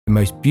the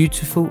most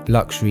beautiful,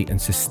 luxury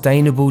and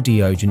sustainable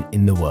deodorant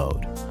in the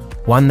world,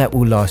 one that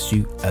will last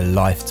you a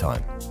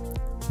lifetime.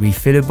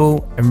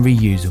 Refillable and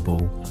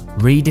reusable,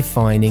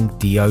 redefining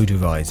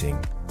deodorizing.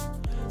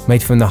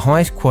 Made from the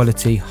highest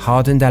quality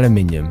hardened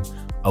aluminium,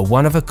 a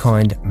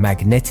one-of-a-kind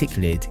magnetic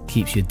lid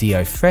keeps your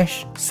deo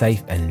fresh,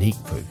 safe and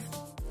leak-proof.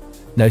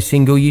 No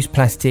single-use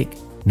plastic,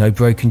 no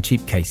broken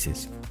cheap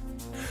cases.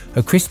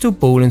 A crystal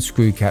ball and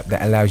screw cap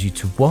that allows you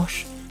to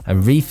wash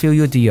and refill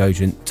your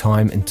deodorant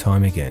time and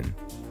time again.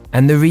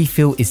 And the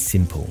refill is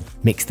simple.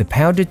 Mix the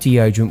powdered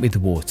deodorant with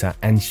water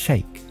and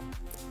shake.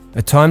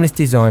 A timeless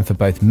design for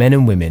both men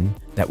and women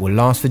that will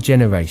last for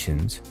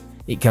generations.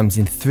 It comes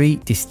in 3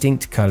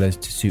 distinct colours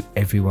to suit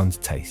everyone's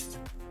taste.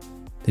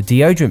 The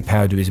deodorant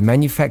powder is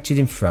manufactured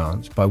in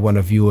France by one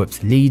of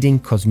Europe's leading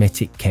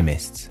cosmetic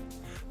chemists.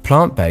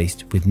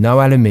 Plant-based with no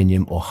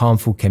aluminium or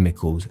harmful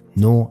chemicals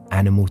nor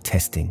animal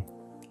testing.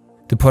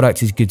 The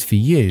product is good for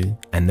you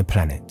and the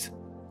planet.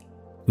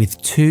 With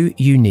 2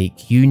 unique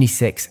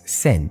unisex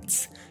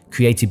scents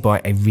created by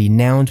a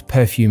renowned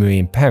perfumery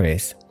in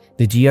Paris,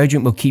 the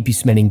deodorant will keep you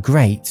smelling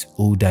great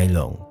all day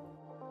long.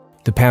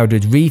 The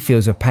powdered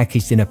refills are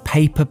packaged in a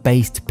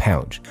paper-based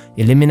pouch,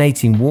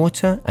 eliminating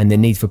water and the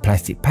need for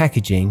plastic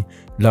packaging,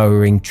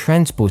 lowering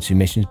transport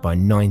emissions by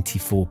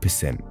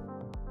 94%.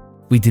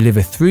 We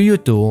deliver through your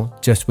door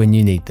just when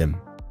you need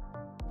them.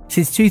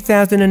 Since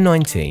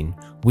 2019,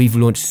 we've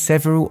launched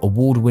several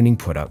award-winning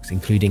products,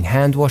 including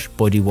hand wash,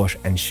 body wash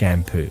and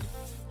shampoo.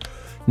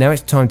 Now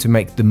it's time to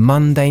make the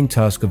mundane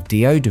task of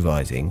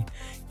deodorizing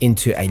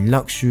into a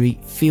luxury,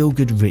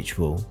 feel-good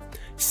ritual,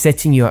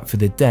 setting you up for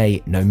the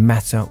day no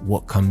matter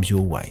what comes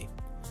your way.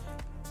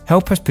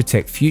 Help us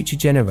protect future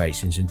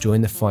generations and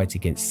join the fight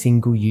against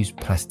single-use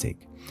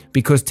plastic,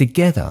 because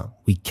together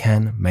we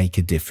can make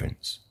a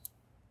difference.